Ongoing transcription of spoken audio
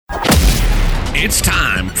It's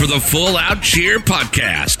time for the Full Out Cheer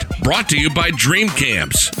podcast, brought to you by Dream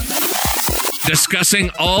Camps. Discussing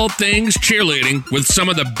all things cheerleading with some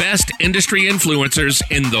of the best industry influencers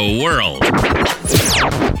in the world.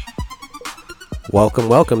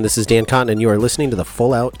 Welcome. This is Dan Cotton, and you are listening to the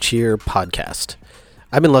Full Out Cheer podcast.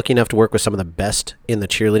 I've been lucky enough to work with some of the best in the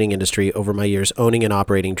cheerleading industry over my years owning and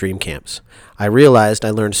operating Dream Camps. I realized I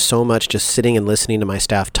learned so much just sitting and listening to my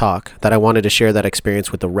staff talk that I wanted to share that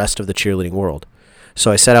experience with the rest of the cheerleading world.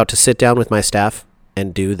 So I set out to sit down with my staff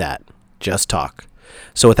and do that. Just talk.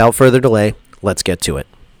 So without further delay, let's get to it.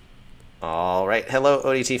 All right. Hello,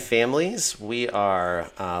 ODT families. We are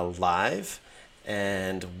live,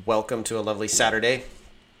 and welcome to a lovely Saturday.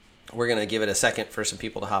 We're going to give it a second for some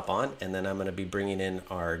people to hop on, and then I'm going to be bringing in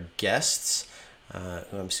our guests,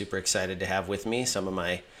 who I'm super excited to have with me, some of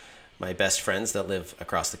my best friends that live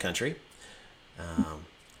across the country.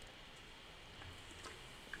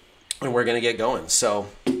 And we're going to get going. So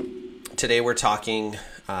today we're talking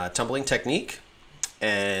tumbling technique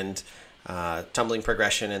and tumbling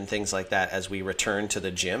progression and things like that as we return to the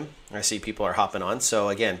gym. I see people are hopping on. So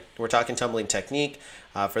again, we're talking tumbling technique.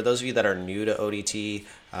 For those of you that are new to ODT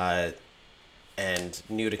and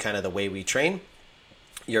new to kind of the way we train,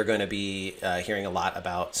 you're going to be hearing a lot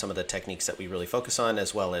about some of the techniques that we really focus on,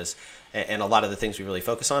 as well as, and a lot of the things we really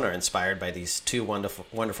focus on are inspired by these two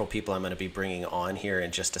wonderful people I'm going to be bringing on here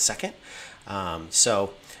in just a second.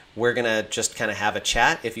 So we're going to just kind of have a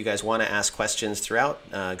chat. If you guys want to ask questions throughout,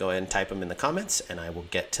 go ahead and type them in the comments, and I will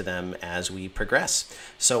get to them as we progress.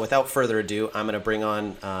 So without further ado, I'm going to bring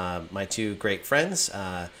on my two great friends,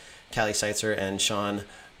 Callie Seitzer and Sean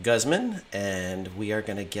Guzman, and we are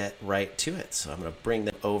going to get right to it. So I'm going to bring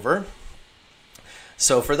them over.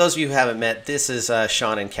 So for those of you who haven't met, this is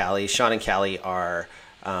Sean and Callie. Sean and Callie are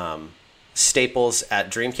staples at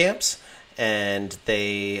Dream Camps, and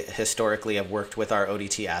they historically have worked with our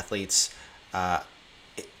ODT athletes.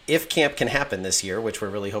 If camp can happen this year, which we're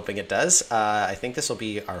really hoping it does, I think this will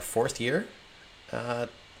be our fourth year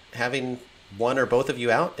having one or both of you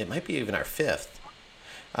out. It might be even our fifth.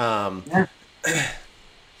 Yeah.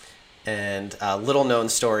 And a little known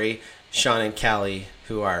story, Sean and Callie,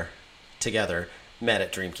 who are together, met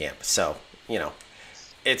at Dream Camp. So, you know,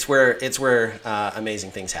 it's where amazing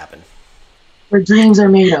things happen. Where dreams are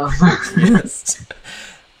made of. Yes.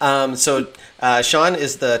 So Sean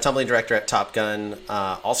is the tumbling director at Top Gun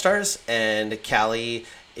All-Stars, and Callie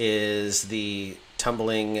is the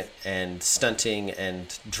tumbling and stunting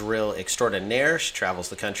and drill extraordinaire. She travels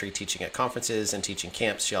the country teaching at conferences and teaching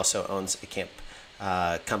camps. She also owns a camp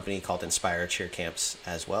company called Inspire Cheer Camps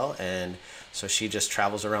as well, and so she just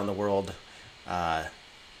travels around the world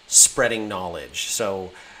spreading knowledge.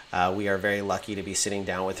 So we are very lucky to be sitting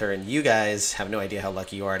down with her, and you guys have no idea how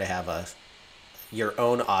lucky you are to have your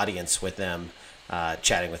own audience with them,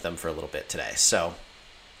 chatting with them for a little bit today. So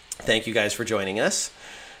thank you guys for joining us.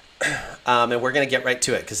 And we're going to get right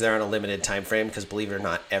to it because they're on a limited time frame, because believe it or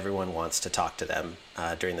not, everyone wants to talk to them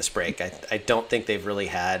during this break. I don't think they've really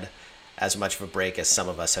had as much of a break as some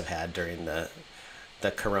of us have had during the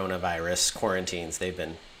coronavirus quarantines. They've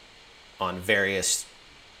been on various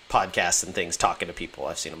podcasts and things talking to people.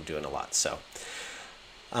 I've seen them doing a lot. So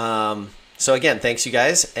again, thanks you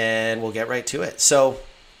guys, and we'll get right to it. So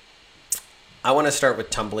I want to start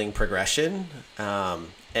with tumbling progression,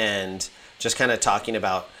 and just kind of talking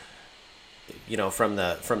about, you know, from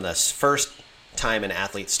the first time an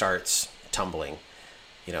athlete starts tumbling,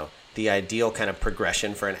 you know, the ideal kind of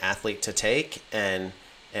progression for an athlete to take, and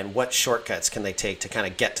what shortcuts can they take to kind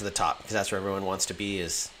of get to the top, because that's where everyone wants to be,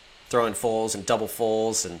 is throwing fulls and double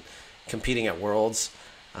fulls and competing at Worlds.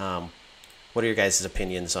 What are your guys'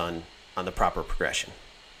 opinions on the proper progression?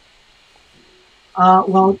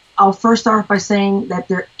 Well, I'll first start by saying that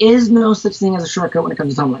there is no such thing as a shortcut when it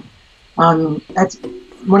comes to tumbling. That's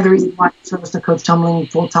one of the reasons why I chose to coach tumbling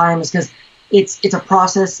full time, is because it's a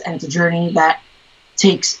process and it's a journey that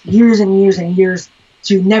takes years and years and years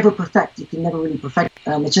to never perfect. You can never really perfect.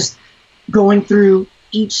 It's just going through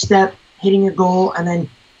each step, hitting your goal, and then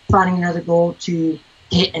finding another goal to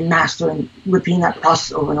hit and master, and repeating that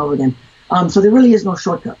process over and over again. So there really is no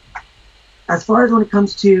shortcut. As far as when it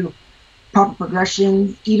comes to proper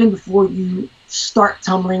progression, even before you start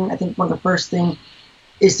tumbling, I think one of the first things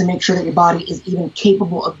is to make sure that your body is even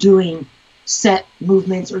capable of doing set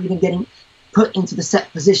movements or even getting put into the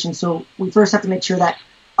set position. So we first have to make sure that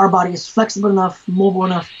our body is flexible enough, mobile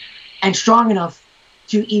enough, and strong enough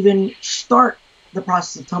to even start the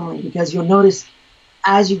process of tumbling, because you'll notice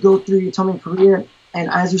as you go through your tumbling career and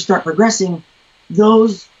as you start progressing,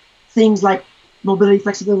 those things like mobility,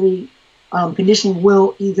 flexibility, conditioning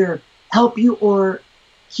will either help you or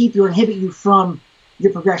keep you or inhibit you from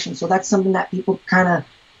your progression. So that's something that people kind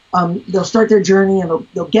of, they'll start their journey and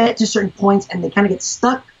they'll get to certain points and they kind of get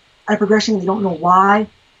stuck at a progression. They don't know why.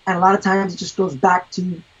 And a lot of times it just goes back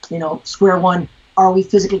to, square one. Are we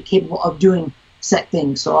physically capable of doing set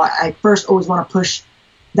things? So I first always want to push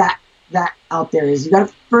that out there is you got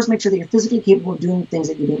to first make sure that you're physically capable of doing things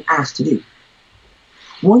that you're being asked to do.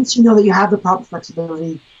 Once you know that you have the proper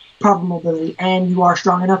flexibility, proper mobility, and you are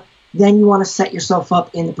strong enough, then you want to set yourself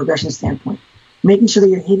up in the progression standpoint, making sure that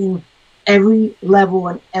you're hitting every level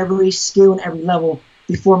and every skill and every level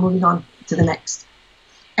before moving on to the next.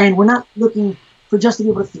 And we're not looking for just to be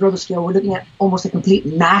able to throw the skill. We're looking at almost a complete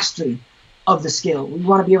mastery of the skill. We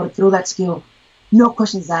want to be able to throw that skill, no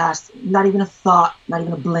questions asked, not even a thought, not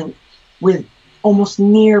even a blink, with almost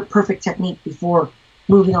near perfect technique before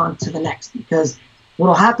moving on to the next. Because what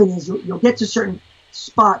will happen is you'll get to certain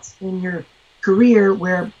spots in your career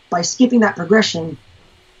where by skipping that progression,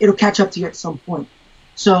 it'll catch up to you at some point.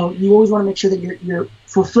 So you always want to make sure that you're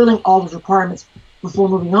fulfilling all those requirements before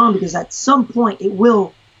moving on, because at some point it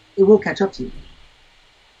will catch up to you.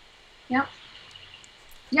 Yep.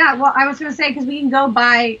 Yeah, well, I was going to say, because we can go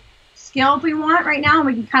by skill if we want right now, and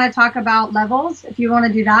we can kind of talk about levels if you want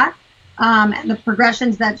to do that. And the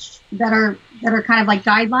progressions that are kind of like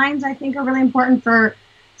guidelines, I think, are really important for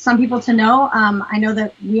some people to know. I know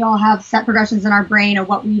that we all have set progressions in our brain of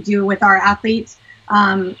what we do with our athletes,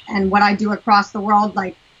 and what I do across the world.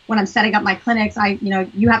 Like when I'm setting up my clinics,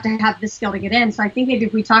 you have to have this skill to get in. So I think maybe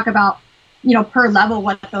if we talk about, per level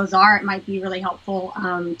what those are, it might be really helpful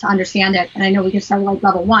to understand it. And I know we can start like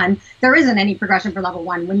level 1. There isn't any progression for level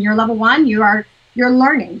 1. When you're level 1, you're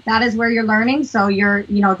learning. That is where you're learning. So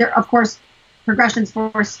there of course progressions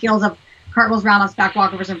for skills of cartwheels, roundhouse, back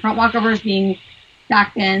walkovers, and front walkovers, being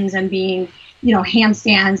back bends and being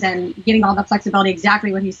handstands and getting all the flexibility,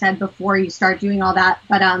 exactly what he said before you start doing all that.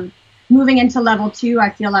 But moving into level 2, I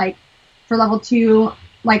feel like for level 2,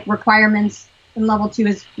 like requirements in level 2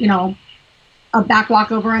 is a back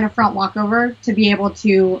walkover and a front walkover to be able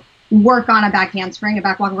to work on a back handspring, a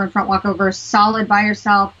back walkover and front walkover solid by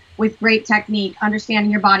yourself with great technique, understanding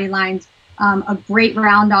your body lines, a great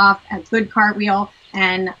round off, a good cartwheel,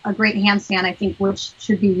 and a great handstand, I think, which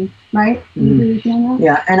should be, right? Mm-hmm.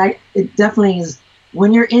 Yeah, and it definitely is.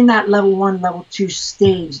 When you're in that level 1, level 2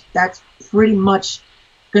 stage, that's pretty much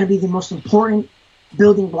going to be the most important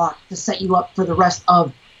building block to set you up for the rest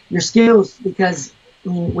of your skills, because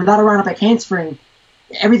without a round up back handspring,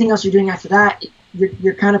 everything else you're doing after that,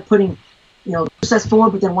 you're kind of putting, 2 steps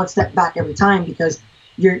forward, but then 1 step back every time, because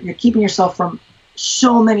you're keeping yourself from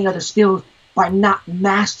so many other skills by not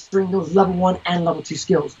mastering those level 1 and level 2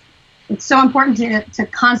 skills. It's so important to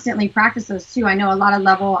constantly practice those too. I know a lot of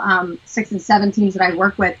level 6 and 7 teams that I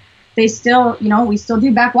work with, they still, we still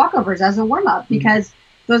do back walkovers as a warm up, because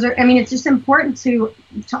those are, it's just important to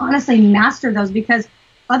honestly master those, because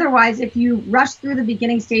otherwise, if you rush through the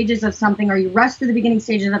beginning stages of something, or you rush through the beginning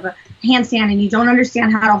stages of a handstand and you don't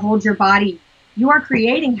understand how to hold your body, you are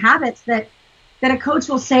creating habits that a coach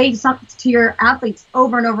will say to your athletes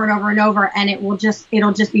over and over and over and over, and it'll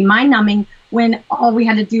just be mind-numbing, when all we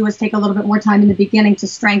had to do was take a little bit more time in the beginning to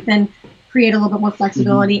strengthen, create a little bit more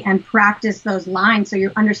flexibility, and practice those lines so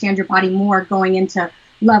you understand your body more going into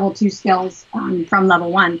level 2 skills from level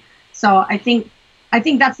 1. So I think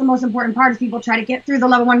that's the most important part, is people try to get through the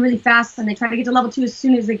level 1 really fast, and they try to get to level 2 as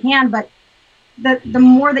soon as they can. But the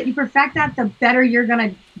more that you perfect that, the better you're going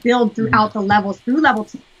to build throughout the levels, through level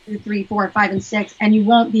 2, 3, 4, 5, and 6, and you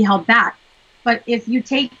won't be held back. But if you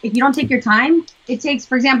don't take your time, it takes,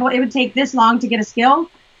 for example, it would take this long to get a skill.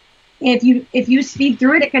 If you speed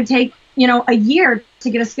through it, it could take a year to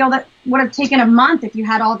get a skill that would have taken a month if you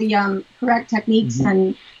had all the correct techniques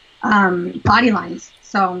and body lines.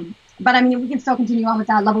 So. But we can still continue on with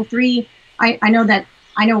that. Level 3, I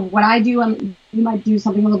know what I do. You might do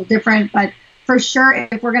something a little different, but for sure,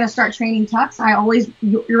 if we're going to start training tucks,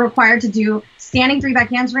 you're required to do standing 3 back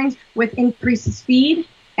handsprings with increased speed,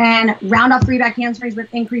 and round off 3 back handsprings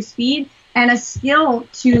with increased speed, and a skill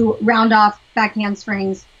to round off back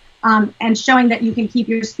handsprings, and showing that you can keep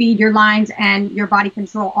your speed, your lines, and your body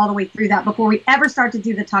control all the way through that before we ever start to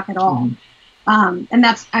do the tuck at all. And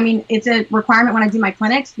that's, it's a requirement when I do my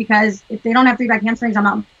clinics, because if they don't have 3 back handsprings, I'm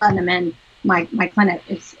not letting them in my clinic.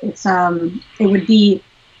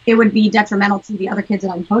 It would be detrimental to the other kids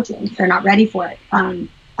that I'm coaching if they're not ready for it.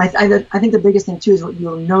 I think the biggest thing too is what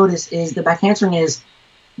you'll notice is the back handspring is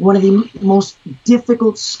one of the most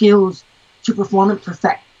difficult skills to perform and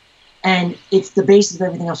perfect, and it's the basis of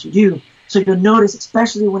everything else you do. So you'll notice,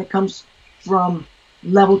 especially when it comes from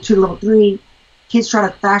level 2 to level 3, kids try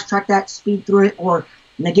to fast track that, speed through it, or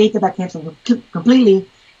negate the back handspring completely,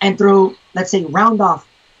 and throw, let's say, round off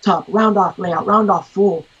tuck, round off layout, round off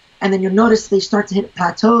full. And then you'll notice they start to hit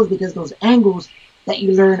plateaus because those angles that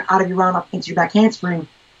you learn out of your round off into your back handspring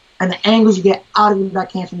and the angles you get out of your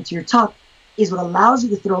back handspring into your tuck is what allows you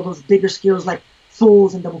to throw those bigger skills like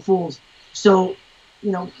fulls and double fulls. So,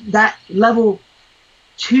 that level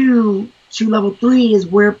 2 to level 3 is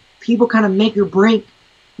where people kind of make or break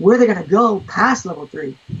where they're going to go past level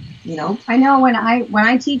 3, I know when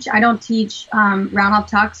I teach, I don't teach round off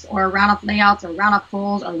tucks or round off layouts or round off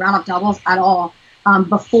fulls or round off doubles at all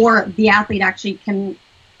before the athlete actually can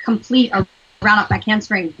complete a round off back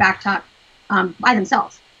handspring back tuck by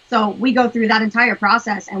themselves. So we go through that entire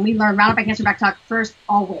process and we learn round off back handspring back tuck first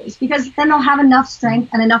always, because then they'll have enough strength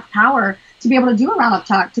and enough power to be able to do a round off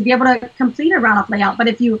tuck, to be able to complete a round off layout. But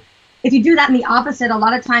if you do that in the opposite, a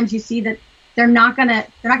lot of times you see that they're not gonna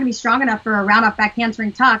be strong enough for a round off back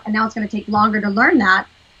handspring tuck, and now it's gonna take longer to learn that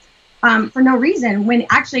for no reason. When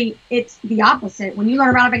actually it's the opposite. When you learn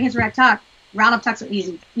a round off back handspring back tuck, round off tucks are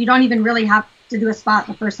easy. You don't even really have to do a spot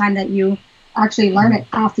the first time that you actually learn it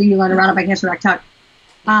after you learn a round off back handspring back tuck.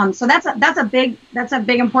 So that's a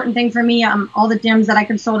big important thing for me. All the DIMs that I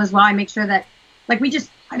consult as well, I make sure that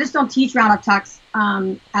I just don't teach round off tucks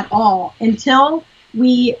at all until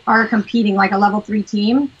we are competing like a level 3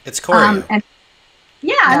 team. It's choreo. And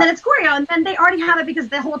then it's choreo, and then they already have it because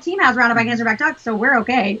the whole team has round off back handspring back tuck, so we're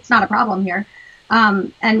okay. It's not a problem here.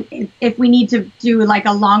 And if we need to do like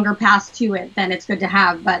a longer pass to it, then it's good to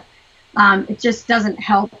have. But it just doesn't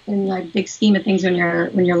help in the big scheme of things when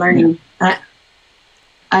you're learning.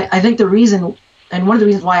 I think the reason, and one of the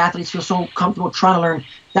reasons why athletes feel so comfortable trying to learn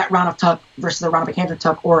that round off tuck versus the round off back handspring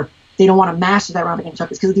tuck, or they don't want to master that round off back handspring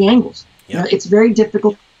tuck, is because of the angles. Yeah. It's very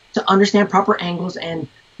difficult to understand proper angles, and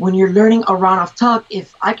when you're learning a round off tuck,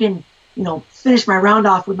 if I can, finish my round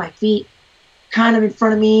off with my feet kind of in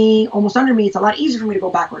front of me, almost under me, it's a lot easier for me to go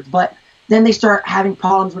backwards. But then they start having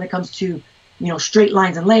problems when it comes to, straight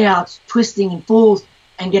lines and layouts, twisting and fulls,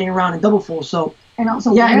 and getting around in double fulls. So, and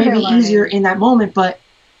also, it may be easier in that moment, but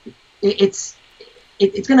it's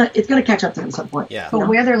gonna catch up to them at some point. Yeah. But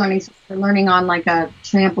where they're learning on like a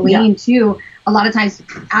trampoline too. A lot of times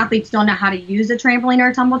athletes don't know how to use a trampoline or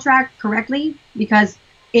a tumble track correctly because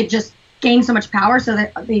it just gains so much power, so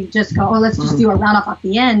that they just go, let's just do a round off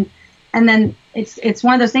the end. And then it's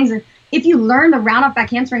one of those things that if you learn the round off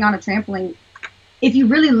back handspring on a trampoline, if you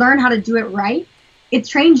really learn how to do it right, it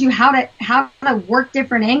trains you how to work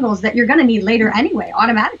different angles that you're going to need later anyway,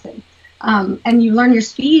 automatically. And you learn your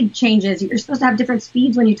speed changes. You're supposed to have different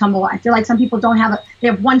speeds when you tumble. I feel like some people they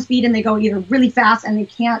have one speed and they go either really fast and they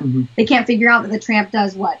can't figure out that the tramp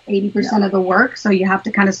does 80% of the work. So you have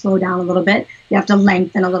to kind of slow down a little bit. You have to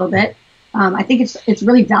lengthen a little bit. I think it's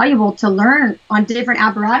really valuable to learn on different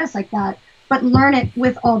apparatus like that, but learn it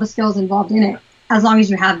with all the skills involved in it, as long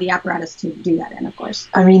as you have the apparatus to do that in, of course.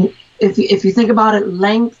 I mean, if you think about it,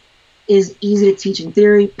 length is easy to teach in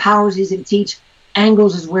theory. Power is easy to teach.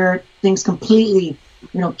 Angles is where things completely,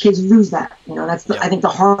 kids lose that. That's I think the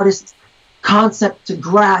hardest concept to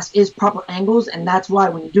grasp is proper angles, and that's why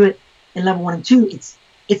when you do it in level 1 and 2, it's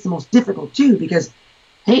the most difficult too, because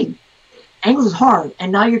hey, angles is hard,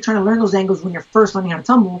 and now you're trying to learn those angles when you're first learning how to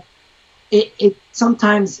tumble. It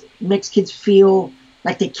sometimes makes kids feel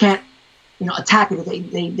like they can't, attack it, or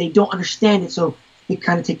they don't understand it, so they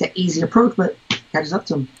kind of take that easy approach, but catches up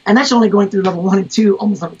to them. And that's only going through level 1 and 2,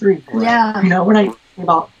 almost level 3. Yeah. We're not talking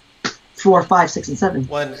about 4, 5, 6, and 7.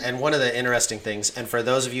 One of the interesting things, and for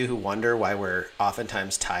those of you who wonder why we're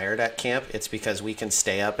oftentimes tired at camp, it's because we can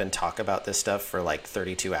stay up and talk about this stuff for like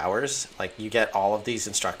 32 hours. Like, you get all of these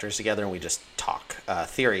instructors together and we just talk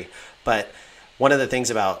theory. But one of the things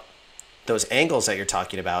about those angles that you're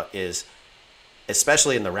talking about is,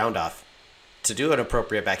 especially in the round off, to do an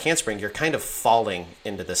appropriate back handspring, you're kind of falling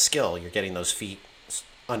into the skill. You're getting those feet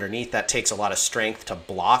underneath. That takes a lot of strength to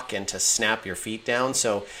block and to snap your feet down.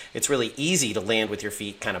 So it's really easy to land with your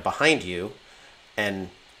feet kind of behind you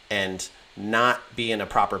and not be in a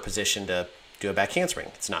proper position to do a back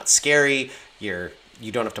handspring. It's not scary. You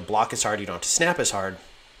don't have to block as hard. You don't have to snap as hard,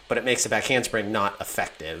 but it makes the back handspring not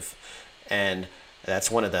effective. And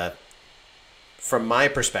that's from my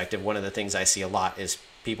perspective, one of the things I see a lot is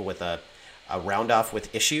people with a round off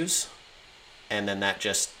with issues, and then that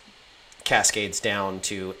just cascades down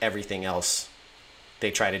to everything else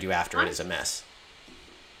they try to do after it is a mess.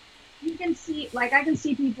 You can see, I can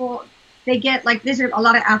see people, they get, these are a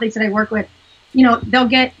lot of athletes that I work with, they'll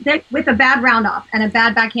get, with a bad round off and a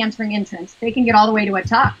bad back handspring entrance, they can get all the way to a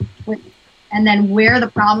tuck. And then where the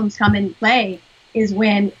problems come in play is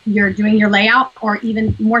when you're doing your layout, or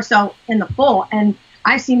even more so in the full. And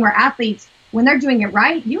I've seen where athletes, when they're doing it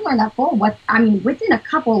right, you learn that full. Within a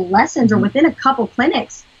couple lessons or within a couple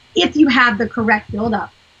clinics, if you have the correct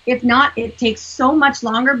buildup. If not, it takes so much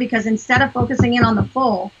longer, because instead of focusing in on the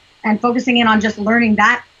full and focusing in on just learning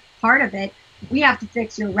that part of it, we have to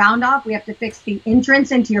fix your round off. We have to fix the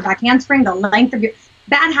entrance into your back handspring, the length of your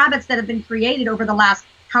bad habits that have been created over the last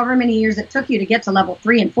however many years it took you to get to level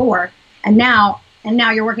 3 and 4. And now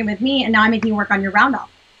you're working with me, and now I'm making you work on your round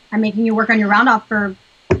off. I'm making you work on your round off for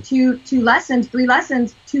two lessons, 3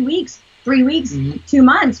 lessons, 2 weeks, 3 weeks, 2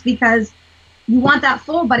 months, because you want that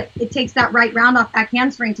full, but it takes that right round off back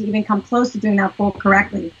handspring to even come close to doing that full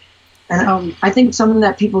correctly. And I think something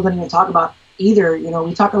that people don't even talk about either,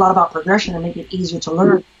 we talk a lot about progression and make it easier to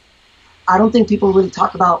learn. I don't think people really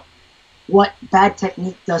talk about what bad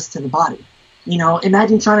technique does to the body.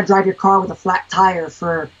 Imagine trying to drive your car with a flat tire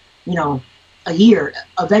for, a year.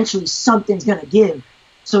 Eventually something's going to give.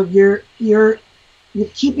 So you're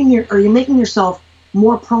making yourself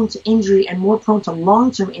more prone to injury and more prone to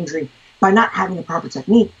long-term injury by not having the proper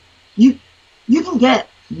technique. You can get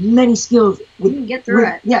many skills with, you can get through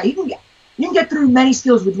it. Yeah, you can get through many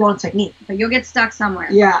skills with wrong technique. But you'll get stuck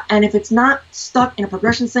somewhere. Yeah, and if it's not stuck in a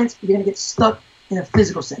progression sense, you're going to get stuck in a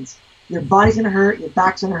physical sense. Your body's going to hurt, your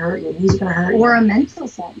back's going to hurt, your knees are going to hurt. Or a mental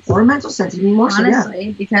sense. Or a mental sense, even more so,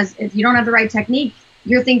 honestly, because if you don't have the right technique,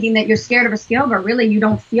 you're thinking that you're scared of a skill, but really you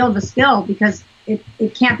don't feel the skill, because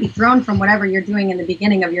it can't be thrown from whatever you're doing in the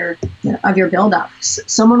beginning of your build-up.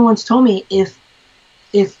 Someone once told me, if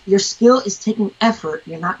your skill is taking effort,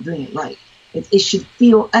 you're not doing it right. It should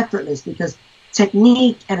feel effortless, because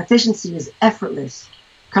technique and efficiency is effortless.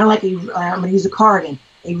 Kind of like I'm going to use a car again.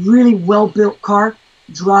 A really well-built car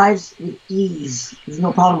drives with ease. There's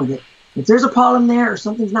no problem with it. If there's a problem there, or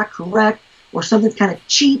something's not correct, or something's kind of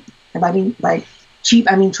cheap, and by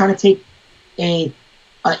cheap I mean trying to take a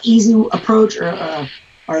easy approach or a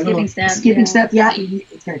skipping step,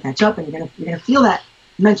 it's going to catch up, and you're going to feel that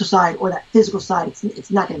mental side or that physical side.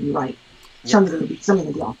 It's not going to be right. Something's going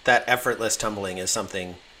to be off. That effortless tumbling is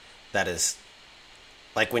something that is,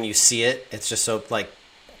 like, when you see it, it's just so, like,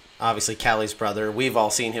 obviously Callie's brother, we've all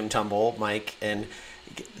seen him tumble, Mike, and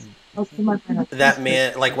that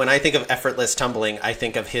man, like, when I think of effortless tumbling, I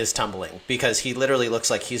think of his tumbling, because he literally looks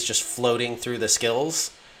like he's just floating through the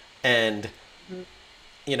skills. And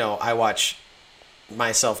I watch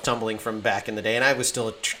myself tumbling from back in the day, and I was still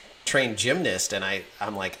a trained gymnast, and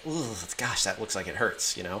I'm like, ooh, gosh, that looks like it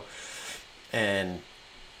hurts, and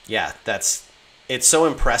yeah, it's so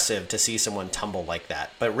impressive to see someone tumble like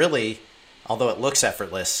that. But really, although it looks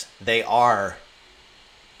effortless, they are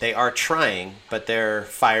trying, but they're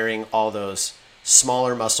firing all those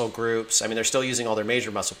smaller muscle groups. I mean, they're still using all their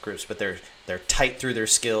major muscle groups, but they're tight through their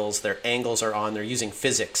skills. Their angles are on. They're using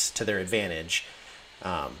physics to their advantage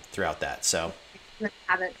throughout that. So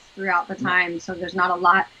habits throughout the time. So there's not a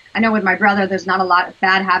lot. I know with my brother, there's not a lot of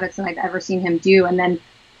bad habits that I've ever seen him do. And then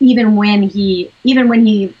even when he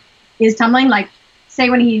is tumbling, like, say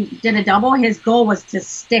when he did a double, his goal was to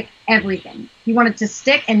stick everything. He wanted to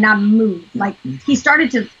stick and not move. Like, he started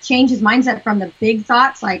to change his mindset from the big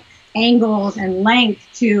thoughts, like angles and length,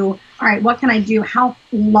 to, all right, what can I do? How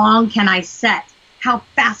long can I set? How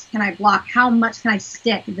fast can I block? How much can I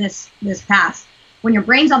stick this pass? When your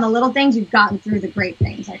brain's on the little things, you've gotten through the great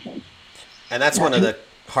things, I think. And that's one of the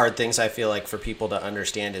hard things I feel like for people to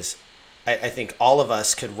understand is, I think all of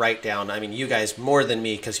us could write down, I mean, you guys more than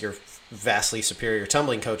me because you're vastly superior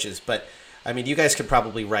tumbling coaches, but I mean, you guys could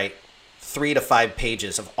probably write 3 to 5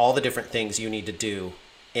 pages of all the different things you need to do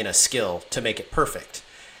in a skill to make it perfect.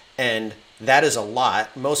 And that is a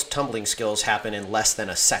lot. Most tumbling skills happen in less than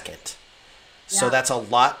a second. Yeah. So that's a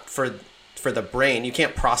lot for the brain. You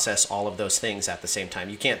can't process all of those things at the same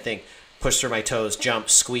time. You can't think, push through my toes,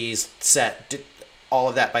 jump, squeeze, set, all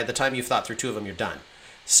of that. By the time you've thought through 2 of them, you're done.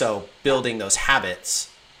 So building those habits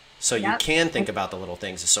so you can think about the little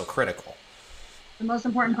things is so critical. The most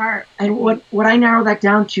important part. And what I narrow that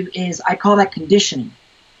down to is, I call that conditioning.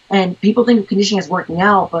 And people think of conditioning as working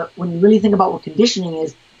out, but when you really think about what conditioning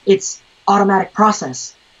is, it's automatic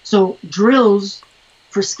process. So drills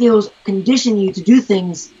for skills condition you to do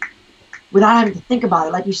things without having to think about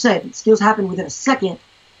it. Like you said, skills happen within a second.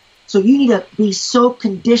 So you need to be so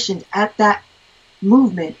conditioned at that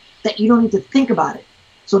movement that you don't need to think about it.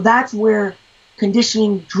 So that's where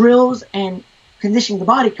conditioning drills and conditioning the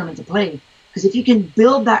body come into play. Because if you can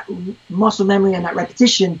build that muscle memory and that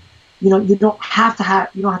repetition, you don't have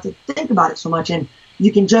to think about it so much, and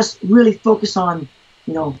you can just really focus on,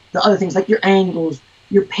 the other things like your angles,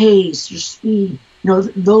 your pace, your speed,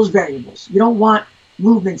 those variables. You don't want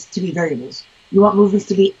movements to be variables. You want movements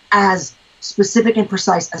to be as specific and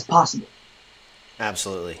precise as possible.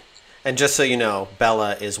 Absolutely. And just so you know,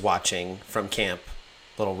 Bella is watching from camp,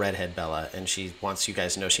 little redhead Bella, and she wants you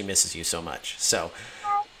guys to know she misses you so much. So,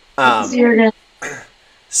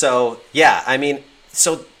 so yeah, I mean,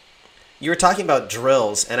 so you were talking about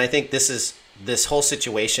drills, and I think this whole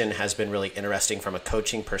situation has been really interesting from a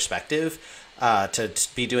coaching perspective, to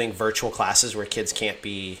be doing virtual classes where kids can't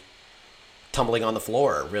be tumbling on the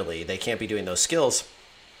floor, really. They can't be doing those skills.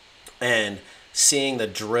 And seeing the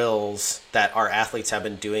drills that our athletes have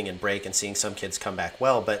been doing in break and seeing some kids come back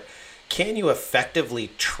well. But can you effectively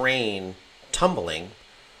train tumbling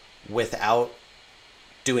without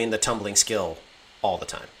doing the tumbling skill all the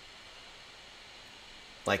time?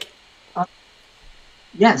 Like,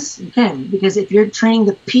 yes, you can, because if you're training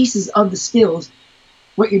the pieces of the skills,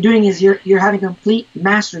 what you're doing is you're having complete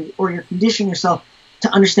mastery, or you're conditioning yourself to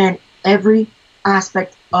understand every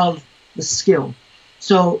aspect of the skill.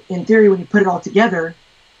 So in theory, when you put it all together,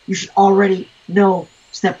 you should already know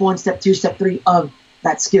step 1, step 2, step 3 of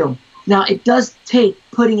that skill. Now, it does take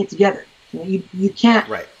putting it together. You can't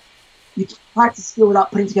you can't practice skill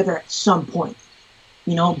without putting it together at some point.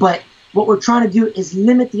 But what we're trying to do is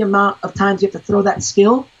limit the amount of times you have to throw that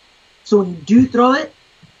skill, so when you do throw it,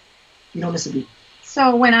 you don't miss a beat.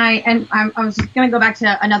 So I was going to go back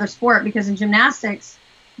to another sport, because in gymnastics,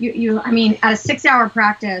 at a 6-hour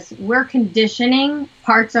practice, we're conditioning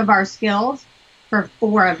parts of our skills for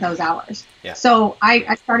 4 of those hours. Yeah. So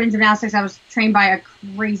I started in gymnastics. I was trained by a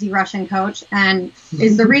crazy Russian coach, and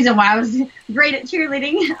is the reason why I was great at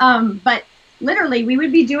cheerleading. But literally, we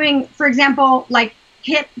would be doing, for example, like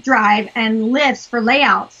hip drive and lifts for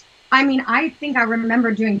layouts. I think I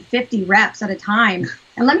remember doing 50 reps at a time.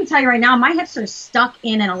 And let me tell you right now, my hips are stuck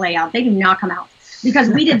in a layout. They do not come out, because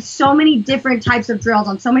we did so many different types of drills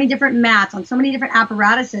on so many different mats, on so many different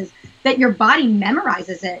apparatuses, that your body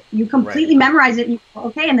memorizes it. You completely memorize it. And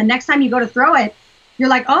and the next time you go to throw it, you're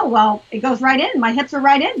like, oh, well, it goes right in. My hips are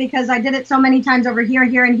right in, because I did it so many times over here,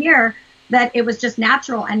 here, and here, that it was just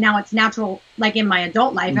natural. And now it's natural, like in my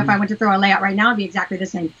adult life. If I went to throw a layout right now, it'd be exactly the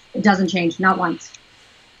same. It doesn't change, not once.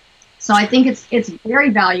 So I think it's very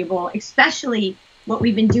valuable, especially what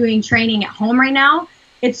we've been doing training at home right now.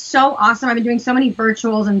 It's so awesome. I've been doing so many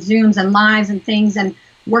virtuals and Zooms and lives and things, and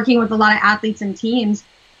working with a lot of athletes and teams.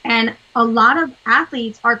 And a lot of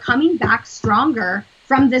athletes are coming back stronger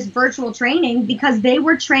from this virtual training, because they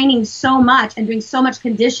were training so much and doing so much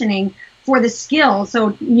conditioning for the skills.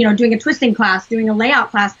 So, doing a twisting class, doing a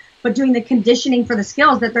layout class, but doing the conditioning for the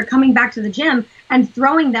skills, that they're coming back to the gym and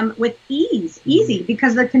throwing them with easy,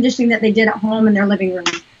 because of the conditioning that they did at home in their living room.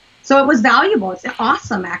 So it was valuable. It's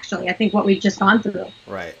awesome, actually, I think, what we've just gone through.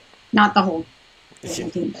 Right. Not the whole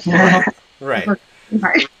team. Right.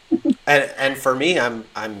 And for me, I'm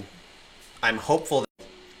hopeful that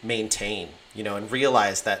they maintain, and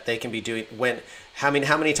realize that they can be doing how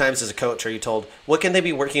many times as a coach are you told, what can they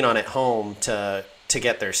be working on at home to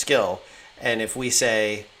get their skill? And if we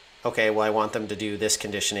say, okay, well, I want them to do this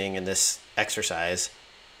conditioning and this exercise,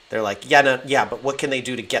 they're like, but what can they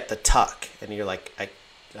do to get the tuck? And you're like,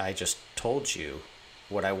 I just told you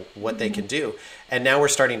what they can do. And now we're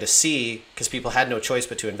starting to see, because people had no choice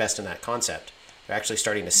but to invest in that concept, they're actually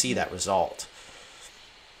starting to see that result.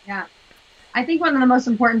 Yeah. I think one of the most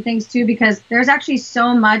important things too, because there's actually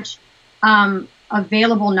so much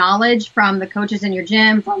available knowledge from the coaches in your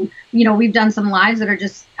gym, from, we've done some lives that are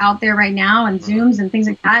just out there right now, and Zooms and things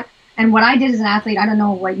like that. And what I did as an athlete, I don't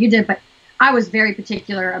know what you did, but I was very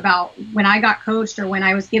particular about when I got coached or when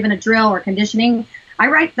I was given a drill or conditioning, I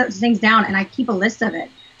write those things down and I keep a list of it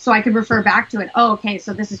so I could refer back to it. Oh, okay,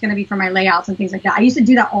 so this is going to be for my layouts and things like that. I used to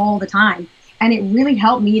do that all the time, and it really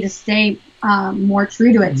helped me to stay more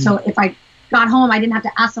true to it. So if I got home, I didn't have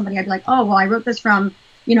to ask somebody. I'd be like, oh, well, I wrote this from,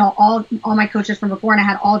 all my coaches from before, and I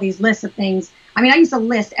had all these lists of things. I used to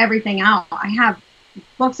list everything out. I have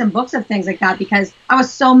books and books of things like that, because I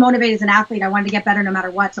was so motivated as an athlete. I wanted to get better no matter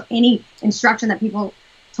what. So any instruction that people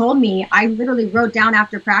told me, I literally wrote down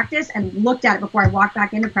after practice and looked at it before I walked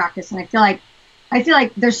back into practice. And I feel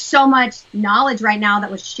like there's so much knowledge right now that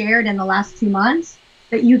was shared in the last 2 months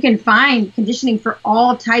that you can find conditioning for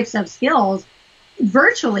all types of skills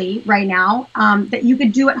virtually right now, that you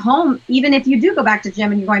could do at home, even if you do go back to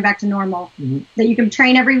gym and you're going back to normal, that you can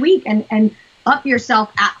train every week and up yourself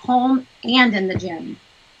at home and in the gym.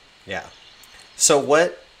 Yeah. So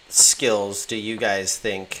what skills do you guys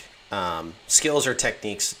think, skills or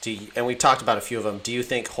techniques, and we've talked about a few of them, do you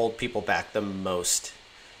think hold people back the most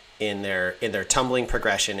in their tumbling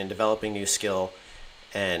progression and developing new skill?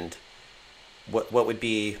 And what would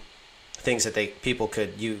be things that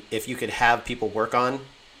if you could have people work on,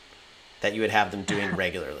 that you would have them doing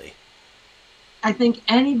regularly? I think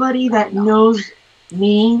anybody that knows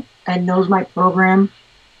me and knows my program,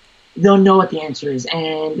 they'll know what the answer is,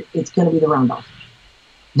 and it's going to be the round off.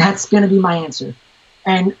 That's going to be my answer.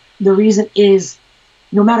 And the reason is,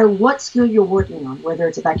 no matter what skill you're working on, whether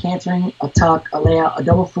it's a back handspring, a tuck, a layout, a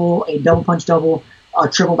double full, a double punch double, a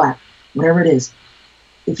triple back, whatever it is,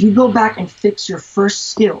 if you go back and fix your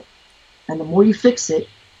first skill, and the more you fix it,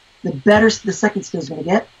 the better the second skill is going to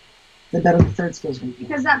get, the better the third skill is going to be.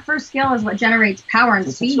 Because that first skill is what generates power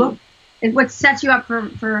and speed. It's what sets you up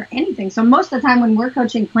for anything. So most of the time when we're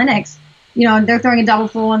coaching clinics, you know, they're throwing a double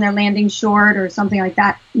full and they're landing short or something like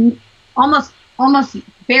that. Almost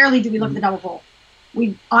barely do we look at the double full.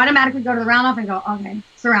 We automatically go to the round off and go, okay,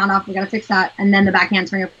 it's the round off. We got to fix that. And then the back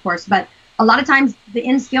handspring, of course. But a lot of times the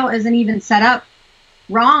in skill isn't even set up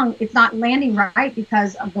wrong. It's not landing right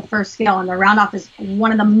because of the first skill. And the round off is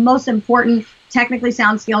one of the most important technically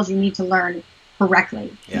sound skills you need to learn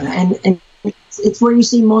correctly. Yeah. And it's where you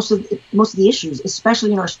see most of the issues,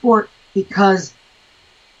 especially in our sport, because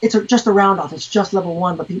it's just a round off. It's just level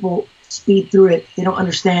 1, but people speed through it. They don't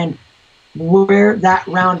understand where that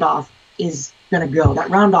round off is going to go. That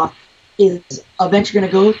round off is eventually going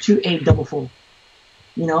to go to a double full.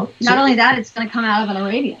 You know. Not only that, it's going to come out of an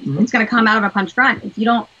Arabian. Mm-hmm. It's going to come out of a punch front. If you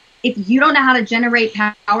don't know how to generate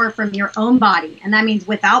power from your own body, and that means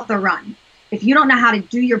without the run, if you don't know how to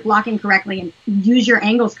do your blocking correctly and use your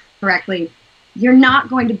angles correctly, you're not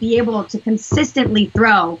going to be able to consistently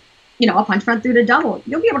throw, you know, a punch front through to double.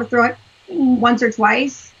 You'll be able to throw it once or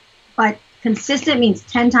twice, but consistent means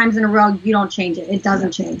 10 times in a row. You don't change it. It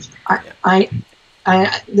doesn't change.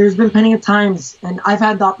 There's been plenty of times, and I've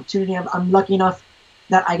had the opportunity. I'm lucky enough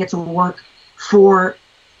that I get to work for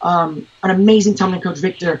an amazing tumbling coach,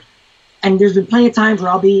 Victor. And there's been plenty of times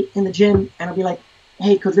where I'll be in the gym and I'll be like,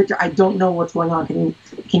 "Hey, Coach Victor, I don't know what's going on. Can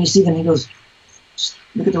you see them?" He goes, "Just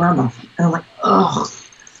look at the round off." And I'm like, "Oh,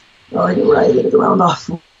 you're right. Look at the round off.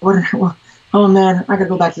 Oh man, I gotta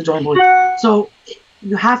go back to the drawing board." So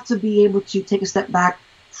you have to be able to take a step back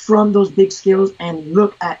from those big skills and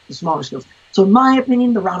look at the smaller skills. So in my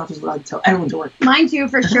opinion, the round off is what I'd tell everyone to work. Mine too,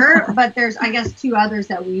 for sure. But there's, I guess, 2 others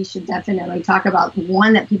that we should definitely talk about.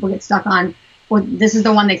 One that people get stuck on, or this is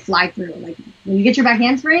the one they fly through. Like when you get your back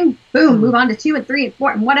handspring, boom, move on to 2 and 3 and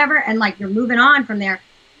 4 and whatever. And like you're moving on from there.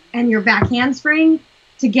 And your back handspring,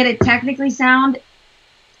 to get it technically sound,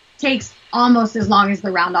 takes almost as long as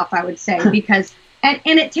the round off, I would say, because, and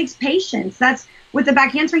it takes patience. That's with the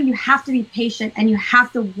back handspring, you have to be patient and you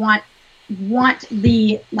have to want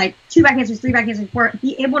the like 2 back handsprings, 3 back handsprings, 4,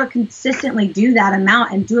 be able to consistently do that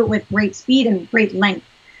amount and do it with great speed and great length.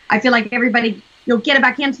 I feel like everybody, you'll get a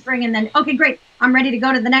back handspring and then, okay, great, I'm ready to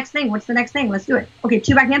go to the next thing. What's the next thing? Let's do it. Okay,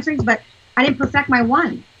 2 back handsprings, but I didn't perfect my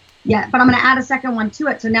 1 yet, but I'm going to add a second one to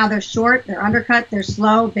it. So now they're short, they're undercut, they're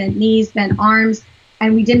slow, bent knees, bent arms,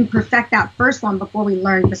 and we didn't perfect that first one before we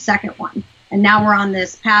learned the second one. And now we're on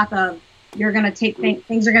this path of you're going to take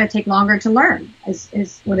things are going to take longer to learn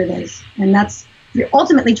is what it is. And that's, you're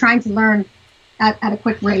ultimately trying to learn at a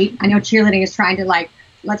quick rate. I know cheerleading is trying to like,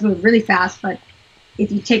 let's move really fast, but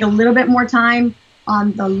if you take a little bit more time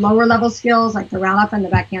on the lower level skills, like the round up and the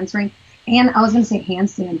back handspring, and I was going to say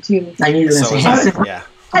handstand too. I knew you were going to say handstand. Yeah.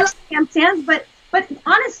 I love handstands, but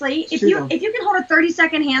honestly, if you can hold a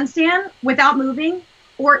 30-second handstand without moving,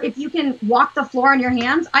 or if you can walk the floor on your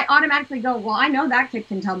hands, I automatically go, well, I know that kick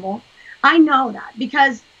can tumble. I know that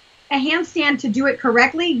because a handstand, to do it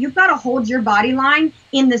correctly, you've got to hold your body line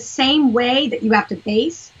in the same way that you have to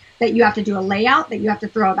base, that you have to do a layout, that you have to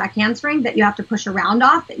throw a back handspring, that you have to push a round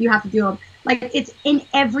off, that you have to do it's in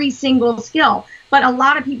every single skill. But a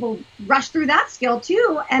lot of people rush through that skill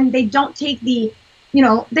too, and they don't take the,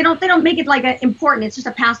 they don't make it like important. It's just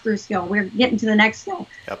a pass-through skill. We're getting to the next skill.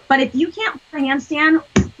 Yep. But if you can't hold a handstand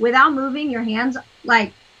without moving your hands,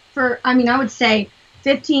 I would say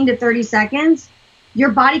 15 to 30 seconds, your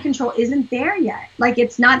body control isn't there yet. Like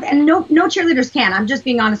it's not, and no cheerleaders can. I'm just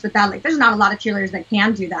being honest with that. Like there's not a lot of cheerleaders that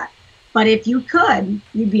can do that. But if you could,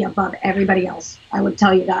 you'd be above everybody else. I would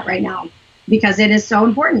tell you that right now because it is so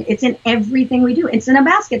important. It's in everything we do. It's in a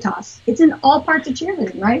basket toss. It's in all parts of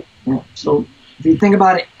cheerleading, right? Yeah. So if you think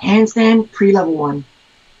about it, handstand, pre-level 1,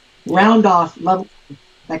 round off, level,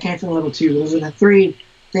 back handspring, level 2. Those are the 3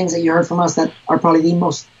 things that you heard from us that are probably the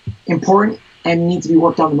most important and need to be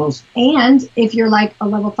worked on the most. And if you're like a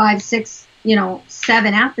level 5, 6,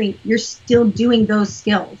 7 athlete, you're still doing those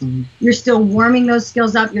skills. Mm-hmm. You're still warming those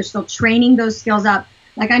skills up. You're still training those skills up.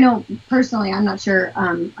 Like I know personally, I'm not sure,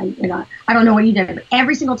 I don't know what you did, but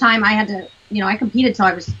every single time I had to, I competed till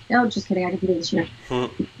I was, just kidding, I competed this year.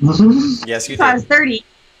 Yes, you did. So I was 30.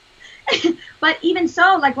 But even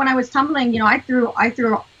so, like when I was tumbling, I threw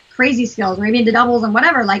crazy skills, or even into doubles and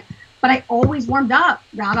whatever, like but I always warmed up.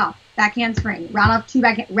 Round off, back handspring. Round off,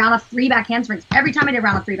 round off 3 back handsprings. Every time I did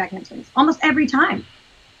round off 3 back handsprings. Almost every time.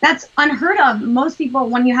 That's unheard of. Most people,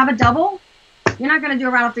 when you have a double, you're not going to do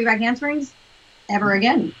a round off 3 back handsprings ever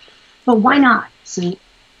again. But why not? See,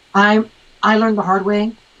 I learned the hard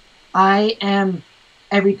way. I am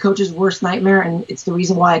every coach's worst nightmare, and it's the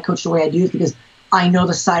reason why I coach the way I do, is because I know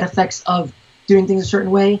the side effects of doing things a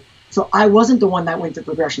certain way. So I wasn't the one that went through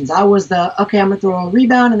progressions. I was okay, I'm going to throw a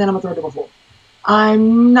rebound, and then I'm going to throw a double full.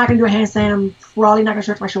 I'm not going to do a handstand. I'm probably not going to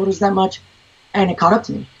stretch my shoulders that much. And it caught up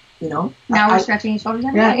to me, you know. Now we're stretching your shoulders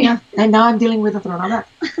every day. Yeah. And now I'm dealing with a throw on that.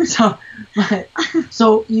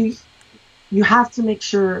 So you have to make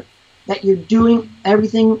sure that you're doing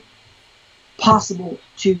everything possible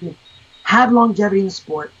to have longevity in the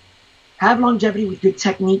sport, have longevity with good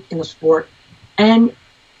technique in the sport, and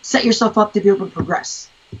set yourself up to be able to progress.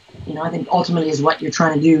 You know, I think ultimately is what you're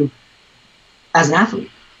trying to do as an athlete.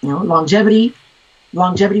 You know, longevity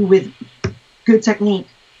with good technique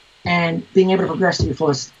and being able to progress to your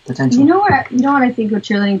fullest potential. You know what I think with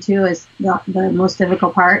cheerleading too is the most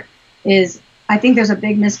difficult part is I think there's a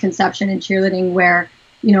big misconception in cheerleading where,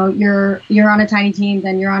 you know, you're on a tiny team,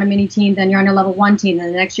 then you're on a mini team, then you're on a level 1 team,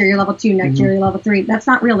 then the next year you're level 2, next year you're level 3. That's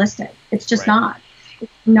not realistic. It's just not.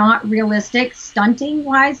 It's not realistic stunting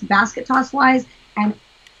wise, basket toss wise, and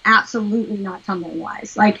absolutely not tumbling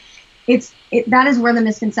wise. Like that is where the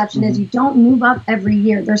misconception is. You don't move up every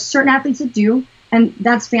year. There's certain athletes that do, and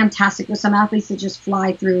that's fantastic. There's some athletes that just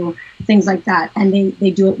fly through things like that, and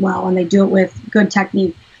they do it well, and they do it with good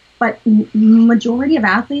technique. But majority of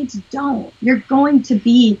athletes don't. You're going to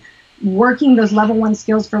be working those level 1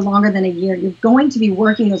 skills for longer than a year. You're going to be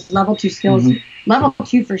working those level 2 skills, level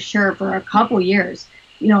 2 for sure, for a couple years.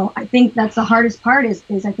 You know, I think that's the hardest part is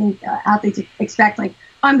I think athletes expect, like,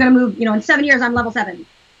 oh, I'm going to move, you know, in 7 years, I'm level 7.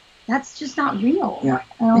 That's just not real. Yeah.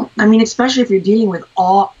 I mean, especially if you're dealing with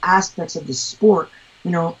all aspects of the sport,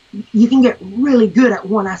 you know, you can get really good at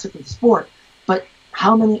one aspect of the sport, but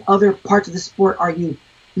how many other parts of the sport are you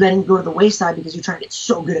letting go to the wayside because you're trying to get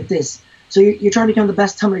so good at this? So you're trying to become the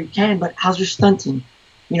best tumbler you can, but how's your stunting?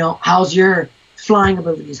 You know, how's your flying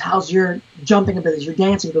abilities? How's your jumping abilities, your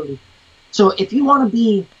dancing ability? So if you want to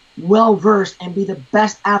be well-versed and be the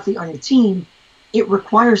best athlete on your team, it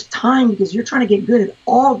requires time because you're trying to get good at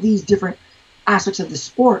all these different aspects of the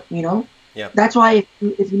sport, you know? Yep. That's why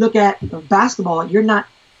if you look at basketball, you're not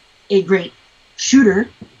a great shooter.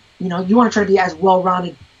 You know, you want to try to be as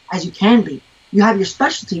well-rounded as you can be. You have your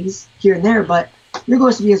specialties here and there, but you're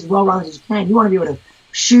going to be as well-rounded as you can. You want to be able to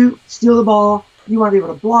shoot, steal the ball. You want to be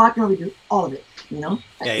able to block. You want to be able to do all of it, you know?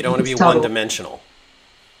 Yeah, you don't want to be one-dimensional.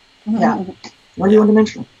 Yeah. You want to be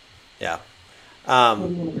one-dimensional. Yeah.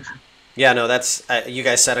 Yeah, no, that's you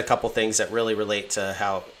guys said a couple things that really relate to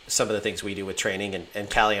how some of the things we do with training.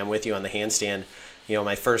 And Callie, I'm with you on the handstand. You know,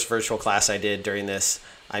 my first virtual class I did during this,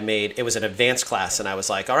 it was an advanced class, and I was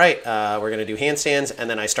like, all right, we're going to do handstands. And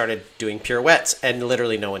then I started doing pirouettes, and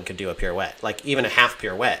literally no one could do a pirouette, like even a half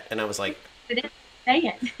pirouette. And I was like,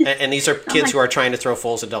 and these are kids who are trying to throw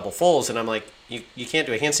fulls and double fulls. And I'm like, you can't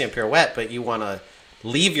do a handstand pirouette, but you want to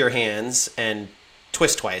leave your hands and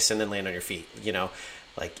twist twice and then land on your feet, you know?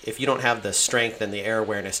 Like, if you don't have the strength and the air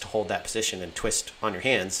awareness to hold that position and twist on your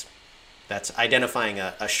hands, that's identifying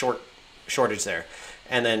a shortage there.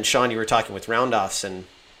 And then, Sean, you were talking with round-offs and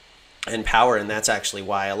power, and that's actually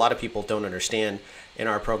why a lot of people don't understand. In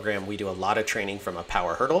our program, we do a lot of training from a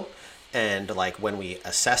power hurdle. And, like, when we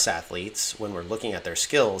assess athletes, when we're looking at their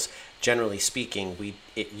skills, generally speaking,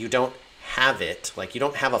 you don't have it. Like, you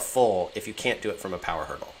don't have a full if you can't do it from a power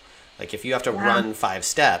hurdle. Like, if you have to run 5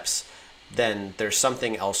 steps, then there's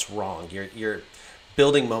something else wrong. You're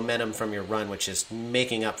building momentum from your run, which is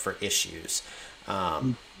making up for issues.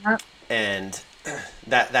 And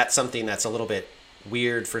that's something that's a little bit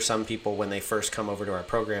weird for some people when they first come over to our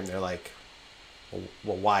program. They're like,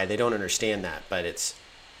 well, why? They don't understand that, but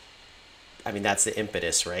that's the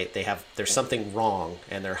impetus, right? There's something wrong,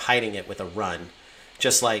 and they're hiding it with a run.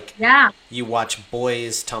 Just like you watch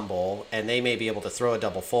boys tumble, and they may be able to throw a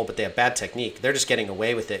double full, but they have bad technique. They're just getting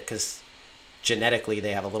away with it because genetically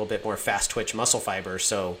they have a little bit more fast twitch muscle fiber,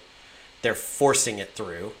 so they're forcing it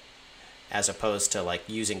through as opposed to like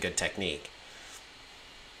using good technique.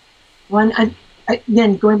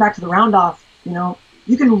 Again, going back to the round off, you know,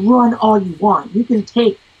 you can run all you want. You can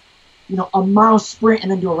take, you know, a mile sprint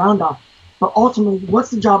and then do a round off. But ultimately,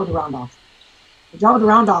 what's the job of the round off? The job of the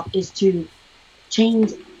round off is to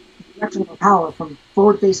change the direction of the power from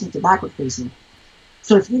forward facing to backward facing.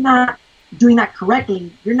 So if you're not doing that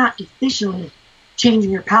correctly, you're not efficiently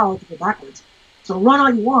changing your power to go backwards. So run all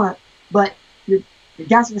you want, but you're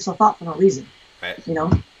gassing yourself out for no reason. Right. You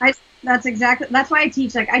know? That's why I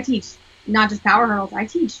teach not just power hurdles. I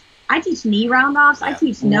teach knee round offs. I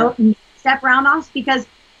teach no knee step round offs, because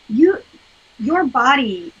your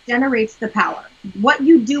body generates the power. What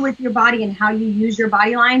you do with your body and how you use your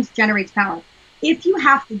body lines generates power. If you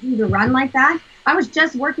have to do the run like that, I was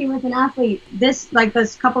just working with an athlete this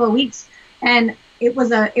couple of weeks, and it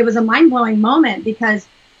was a mind-blowing moment, because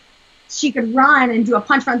she could run and do a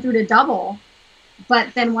punch front through to double,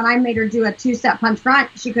 but then when I made her do a 2-step punch front,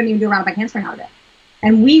 she couldn't even do a round back handspring out of it.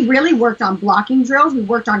 And we really worked on blocking drills. We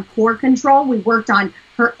worked on core control. We worked on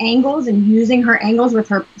her angles and using her angles with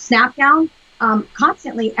her snap down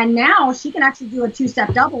constantly. And now she can actually do a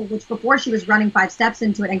 2-step double, which before she was running 5 steps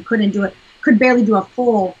into it and could barely do a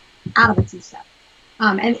full out of a 2-step.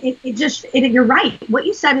 And you're right. What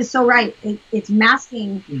you said is so right. It's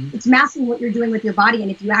masking what you're doing with your body. And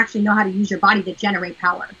if you actually know how to use your body to generate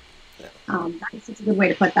power, that's a good way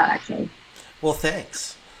to put that, actually. Well,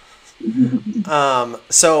 thanks.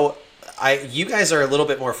 So you guys are a little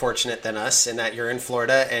bit more fortunate than us in that you're in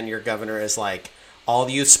Florida and your governor is like, all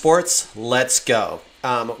youth sports, let's go.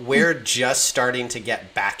 We're just starting to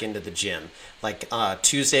get back into the gym. Like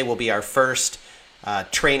Tuesday will be our first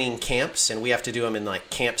training camps, and we have to do them in like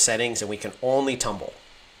camp settings, and we can only tumble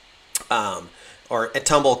or a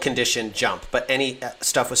tumble, condition, jump, but any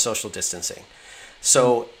stuff with social distancing.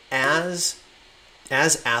 So as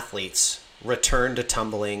athletes return to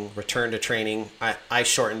tumbling, return to training, I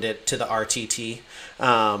shortened it to the RTT,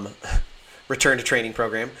 return to training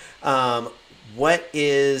program. What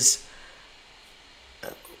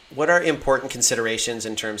are important considerations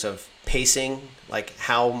in terms of pacing, like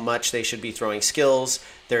how much they should be throwing skills,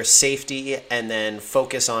 their safety, and then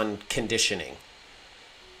focus on conditioning?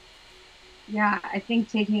 Yeah, I think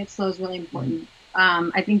taking it slow is really important.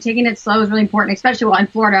 I think taking it slow is really important, especially in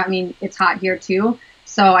Florida. I mean, it's hot here too.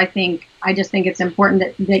 So I just think it's important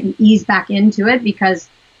that you ease back into it, because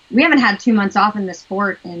we haven't had 2 months off in this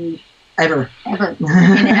sport in Never. I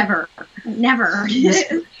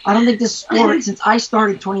don't think this sport, since I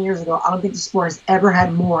started 20 years ago, I don't think the sport has ever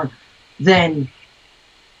had more than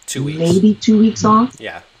 2 weeks. Maybe 2 weeks off.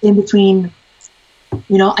 Yeah. In between,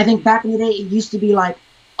 I think back in the day, it used to be like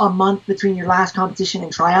a month between your last competition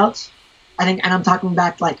and tryouts. I think, and I'm talking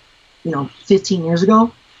back 15 years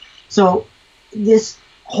ago. So this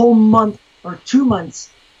whole month or 2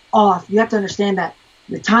 months off, you have to understand that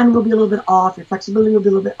your timing will be a little bit off, your flexibility will be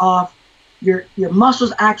a little bit off, your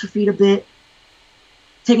muscles atrophied a bit.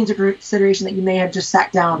 Take into consideration that you may have just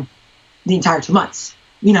sat down the entire 2 months,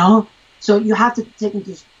 So you have to take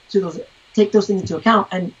those things into account.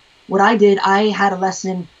 And what I did, I had a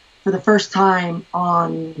lesson for the first time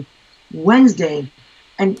on Wednesday.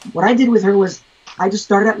 And what I did with her was I just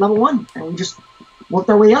started at level 1 and we just worked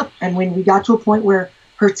our way up. And when we got to a point where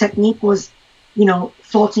her technique was,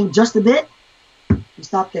 faulting just a bit, we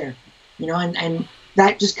stopped there, and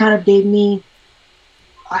that just kind of gave me,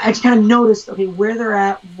 I just kind of noticed, okay, where they're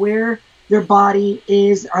at, where their body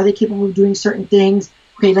is, are they capable of doing certain things?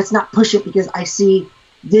 Okay, let's not push it because I see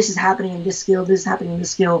this is happening in this skill, this is happening in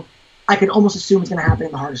this skill. I can almost assume it's going to happen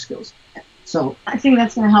in the harder skills. So I think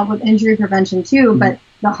that's going to help with injury prevention too, but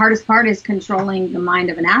the hardest part is controlling the mind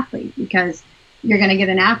of an athlete, because you're going to get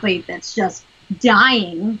an athlete that's just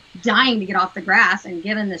dying to get off the grass and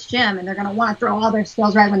get in this gym, and they're going to want to throw all their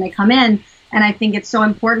skills right when they come in. And I think it's so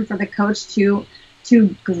important for the coach to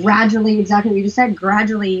gradually, exactly what you just said,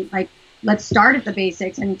 like, let's start at the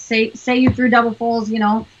basics, and say you threw double fulls, you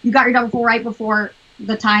got your double full right before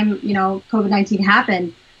the time, COVID-19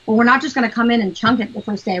 happened. Well, we're not just going to come in and chunk it the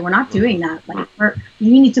first day. We're not doing that. Like,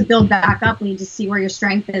 we need to build back up. We need to see where your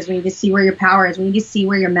strength is. We need to see where your power is. We need to see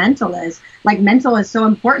where your mental is. Like, mental is so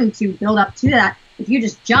important to build up to that. If you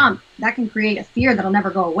just jump, that can create a fear that'll never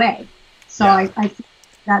go away. So I think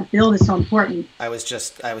that build is so important. I was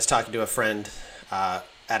talking to a friend at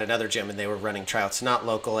another gym, and they were running tryouts, not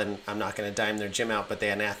local, and I'm not going to dime their gym out, but they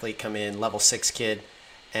had an athlete come in, level 6 kid,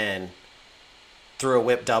 and threw a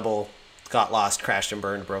whip double, got lost, crashed and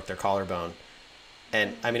burned, broke their collarbone.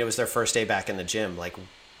 And I mean, it was their first day back in the gym. Like,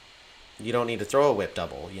 you don't need to throw a whip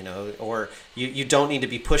double, or you don't need to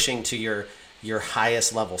be pushing to your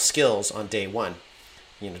highest level skills on day one.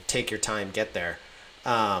 Take your time, get there.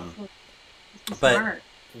 But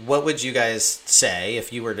what would you guys say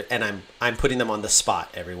if you were to, and I'm putting them on the spot,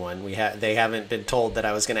 everyone. They haven't been told that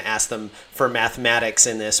I was going to ask them for mathematics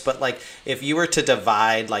in this, but like, if you were to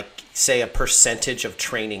divide, like, say, a percentage of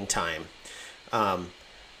training time,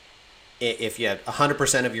 if you had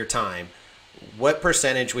 100% of your time, what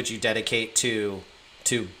percentage would you dedicate to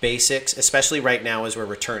basics, especially right now as we're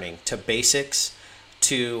returning to basics,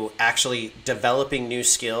 to actually developing new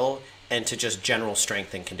skill and to just general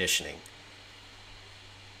strength and conditioning?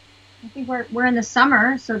 I think we're in the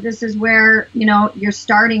summer, so this is where, you're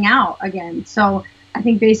starting out again. So I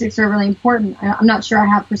think basics are really important. I'm not sure I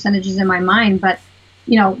have percentages in my mind, but,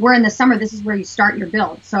 we're in the summer. This is where you start your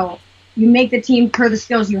build. So you make the team per the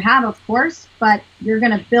skills you have, of course, but you're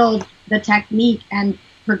going to build the technique and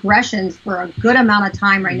progressions for a good amount of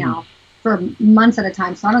time right now, for months at a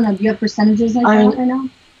time. So I don't know, do you have percentages like that right now?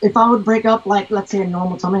 If I would break up, like, let's say a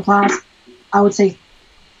normal tumbling class, I would say,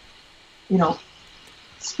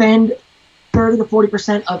 spend 30 to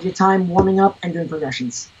 40% of your time warming up and doing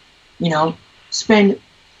progressions. Spend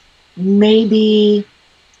maybe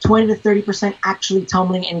 20 to 30% actually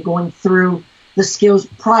tumbling and going through the skills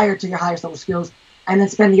prior to your highest level skills, and then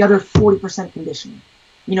spend the other 40% conditioning.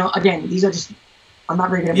 Again, these are just, I'm not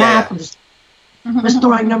very good at math. I'm just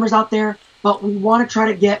throwing numbers out there, but we want to try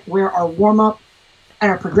to get where our warm up and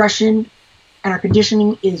our progression and our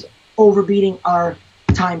conditioning is overbeating our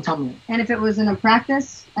time tumbling. And if it was in a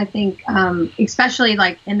practice, I think, especially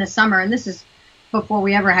like in the summer, and this is before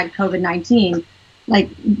we ever had COVID-19, like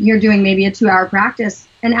you're doing maybe a 2-hour practice,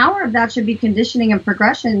 an hour of that should be conditioning and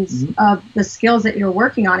progressions of the skills that you're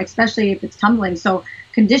working on, especially if it's tumbling. So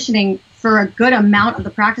conditioning for a good amount of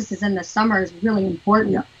the practices in the summer is really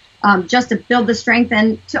important, just to build the strength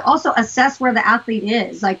and to also assess where the athlete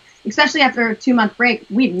is. Like, especially after a 2-month break,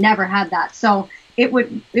 we've never had that. So it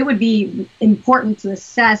would be important to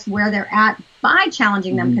assess where they're at by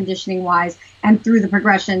challenging them conditioning wise and through the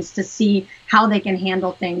progressions to see how they can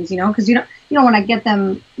handle things, because you don't want to get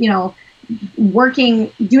them, working,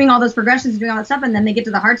 doing all those progressions, doing all that stuff, and then they get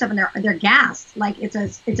to the hard stuff and they're gassed. Like it's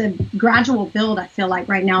a gradual build, I feel like,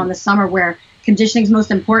 right now in the summer, where conditioning is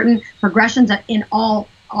most important, progressions in all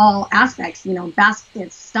aspects,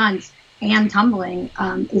 baskets, stunts, and tumbling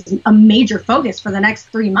is a major focus for the next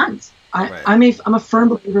 3 months. I'm a firm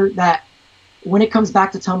believer that when it comes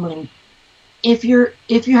back to tumbling, if you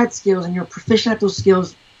had skills and you're proficient at those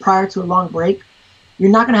skills prior to a long break, you're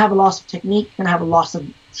not going to have a loss of technique. You're going to have a loss of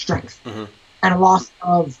strength and a loss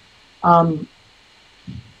of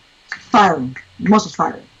muscles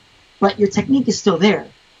firing. But your technique is still there.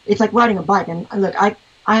 It's like riding a bike. And look, I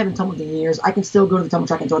haven't tumbled in years. I can still go to the tumble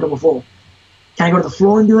track and throw a double full. Can I go to the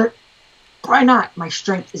floor and do it? Probably not. My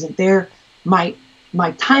strength isn't there. My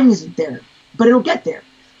time isn't there. But it'll get there.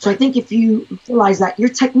 So I think if you realize that your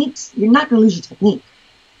techniques, you're not going to lose your technique.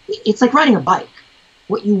 It's like riding a bike.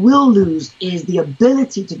 What you will lose is the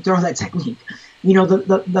ability to throw that technique.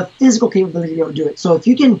 The physical capability to be able to do it. So if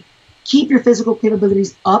you can keep your physical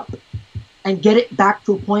capabilities up and get it back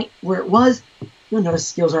to a point where it was, you'll notice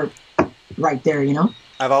skills are right there,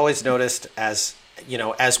 I've always noticed as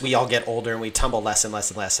we all get older and we tumble less and less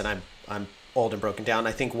and less, and I'm old and broken down,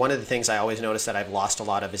 I think one of the things I always notice that I've lost a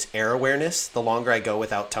lot of is air awareness. The longer I go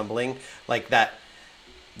without tumbling, like that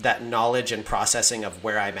knowledge and processing of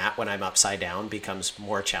where I'm at when I'm upside down becomes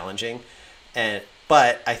more challenging.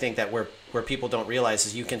 But I think that where people don't realize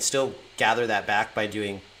is you can still gather that back by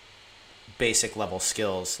doing basic level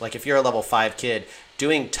skills. Like if you're a level 5 kid,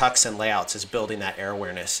 doing tucks and layouts is building that air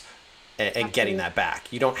awareness and getting that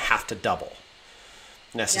back. You don't have to double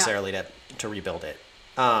necessarily to rebuild it.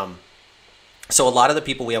 So a lot of the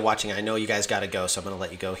people we have watching, I know you guys got to go, so I'm going to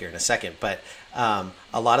let you go here in a second, but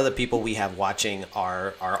a lot of the people we have watching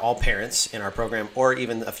are all parents in our program, or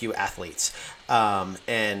even a few athletes.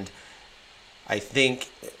 And I think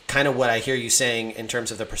kind of what I hear you saying in terms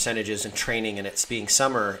of the percentages and training and it's being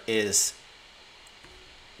summer is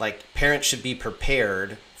like parents should be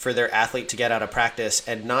prepared for their athlete to get out of practice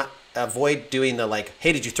and not avoid doing the like,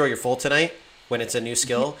 hey, did you throw your full tonight when it's a new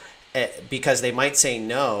skill? Because they might say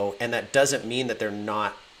no, and that doesn't mean that they're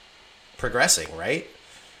not progressing, right?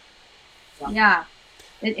 Yeah.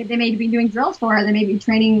 They may be doing drills for it. They may be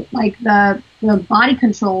training like the body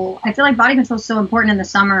control. I feel like body control is so important in the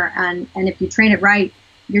summer, and if you train it right,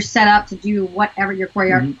 you're set up to do whatever your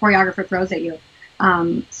choreographer throws at you.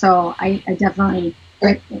 So I definitely,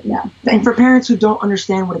 yeah. And for parents who don't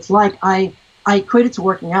understand what it's like, I equate it to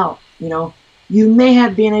working out. You may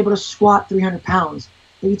have been able to squat 300 pounds.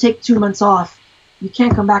 If you take 2 months off, you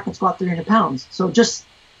can't come back and squat 300 pounds. So just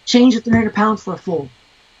change the 300 pounds for a full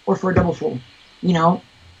or for a double full.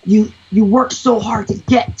 You work so hard to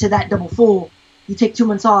get to that double full. You take 2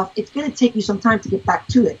 months off. It's going to take you some time to get back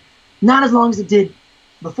to it. Not as long as it did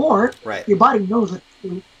before. Right. Your body knows what to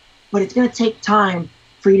do, but it's going to take time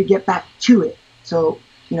for you to get back to it. So,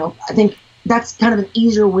 I think that's kind of an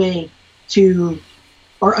easier way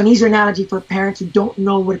or an easier analogy for parents who don't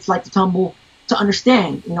know what it's like to tumble to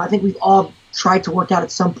understand. I think we've all tried to work out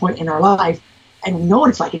at some point in our life, and we know what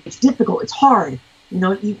it's like. It's difficult. It's hard.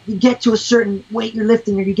 You get to a certain weight you're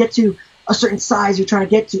lifting, or you get to a certain size you're trying to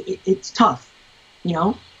get to. It's tough.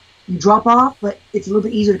 You drop off, but it's a little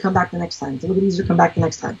bit easier to come back the next time.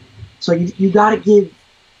 So you got to give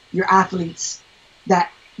your athletes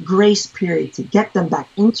that grace period to get them back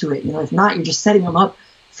into it. If not, you're just setting them up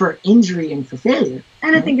for injury and for failure.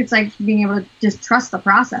 And I think it's like being able to just trust the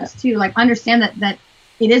process too. Like understand that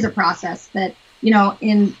it is a process, that,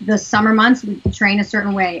 in the summer months, we train a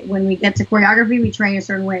certain way. When we get to choreography, we train a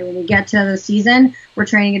certain way. When we get to the season, we're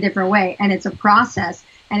training a different way. And it's a process.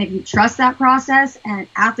 And if you trust that process, and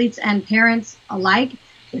athletes and parents alike,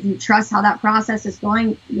 if you trust how that process is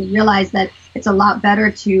going, you realize that it's a lot better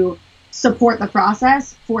to support the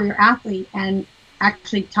process for your athlete and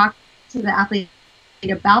actually talk to the athlete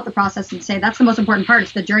about the process and say, that's the most important part.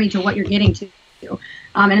 It's the journey to what you're getting to.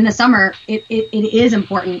 And in the summer, it is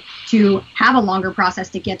important to have a longer process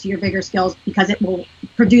to get to your bigger skills, because it will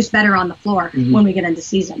produce better on the floor when we get into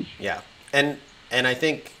season. Yeah. And I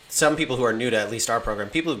think some people who are new to at least our program,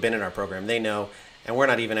 people who've been in our program, they know, and we're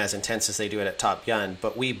not even as intense as they do it at Top Gun,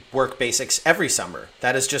 but we work basics every summer.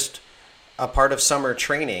 That is just a part of summer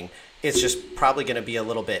training. It's just probably going to be a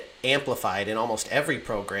little bit amplified in almost every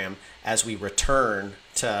program as we return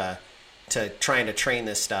to trying to train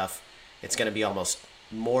this stuff. It's going to be almost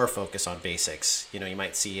more focus on basics. You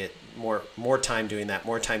might see it more time doing that,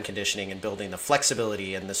 more time conditioning and building the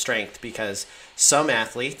flexibility and the strength, because some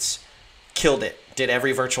athletes killed it, did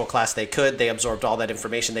every virtual class they could. They absorbed all that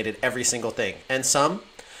information. They did every single thing. And some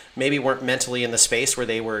maybe weren't mentally in the space where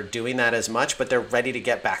they were doing that as much, but they're ready to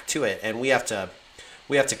get back to it. And we have to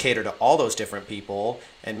cater to all those different people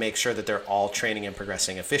and make sure that they're all training and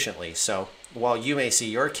progressing efficiently. So while you may see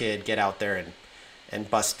your kid get out there and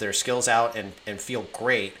bust their skills out and feel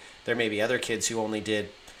great, there may be other kids who only did,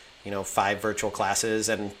 5 virtual classes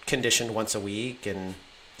and conditioned once a week, and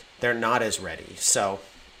they're not as ready. So,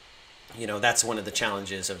 that's one of the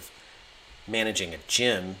challenges of managing a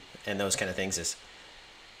gym and those kind of things, is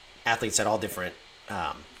athletes at all different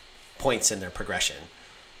points in their progression.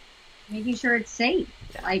 Making sure it's safe,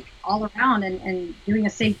 like all around, and doing a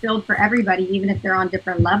safe build for everybody, even if they're on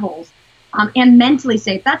different levels, and mentally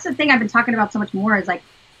safe. That's the thing I've been talking about so much more, is like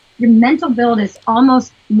your mental build is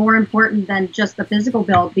almost more important than just the physical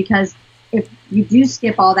build, because if you do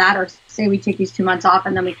skip all that, or say we take these 2 months off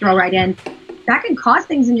and then we throw right in, that can cause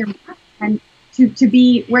things in your mind, and to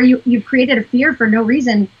be where you've created a fear for no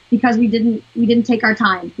reason, because we didn't take our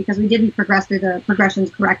time, because we didn't progress through the progressions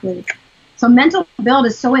correctly. So mental build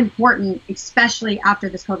is so important, especially after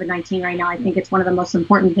this COVID-19 right now. I think it's one of the most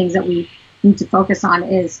important things that we need to focus on,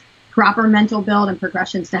 is proper mental build and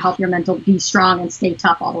progressions to help your mental be strong and stay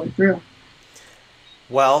tough all the way through.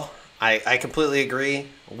 Well, I completely agree.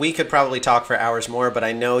 We could probably talk for hours more, but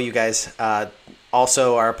I know you guys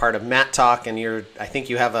also are a part of Mat Talk, and I think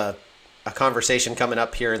you have a conversation coming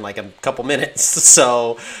up here in like a couple minutes.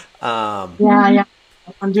 So yeah,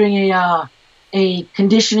 I'm doing a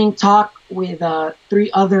conditioning talk with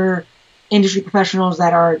 3 other industry professionals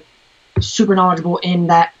that are super knowledgeable in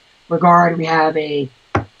that regard. We have a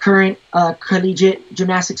current collegiate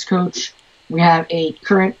gymnastics coach, we have a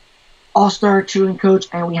current all-star cheerleading coach,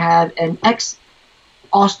 and we have an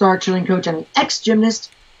ex-all-star cheerleading coach and an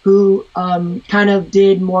ex-gymnast who kind of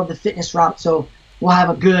did more of the fitness route. So we'll have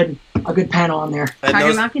a good panel on there.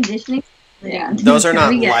 Talking about conditioning. Yeah. Those are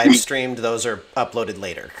not live streamed. Those are uploaded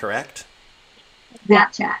later, correct?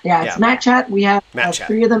 Mat Chat. Yeah, it's Mat Chat. We have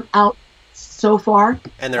 3 of them out so far.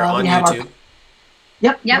 And they're on YouTube.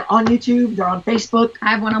 Yep. They're on YouTube. They're on Facebook. I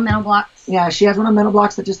have one on Mental Blocks. Yeah, she has one on Mental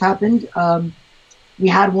Blocks that just happened. We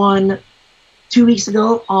had one 2 weeks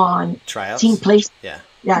ago on Tryouts. Team Place. Yeah,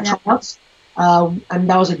 Tryouts. And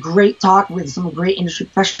that was a great talk with some great industry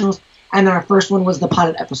professionals. And then our first one was the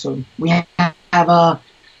pilot episode. We have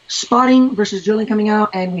spotting versus drilling coming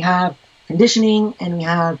out, and we have conditioning, and we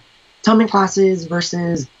have tumbling classes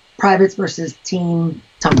versus privates versus team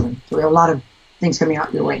tumbling. So we have a lot of things coming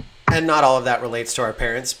out your way. And not all of that relates to our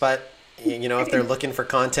parents, but if they're looking for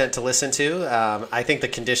content to listen to, I think the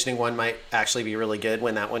conditioning one might actually be really good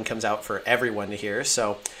when that one comes out for everyone to hear.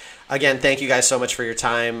 So again, thank you guys so much for your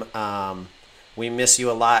time. We miss you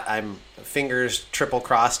a lot. I'm fingers triple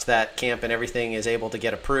crossed that camp and everything is able to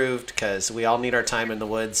get approved, because we all need our time in the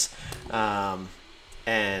woods. And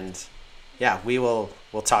yeah, we'll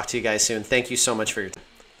talk to you guys soon. Thank you so much for your time.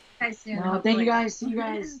 Guys soon. Thank you guys. See you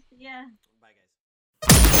guys. Yeah.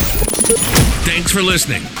 Thanks for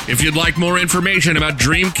listening. If you'd like more information about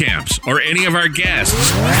Dream Camps or any of our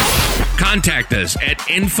guests, contact us at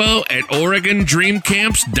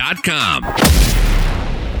info@OregonDreamCamps.com.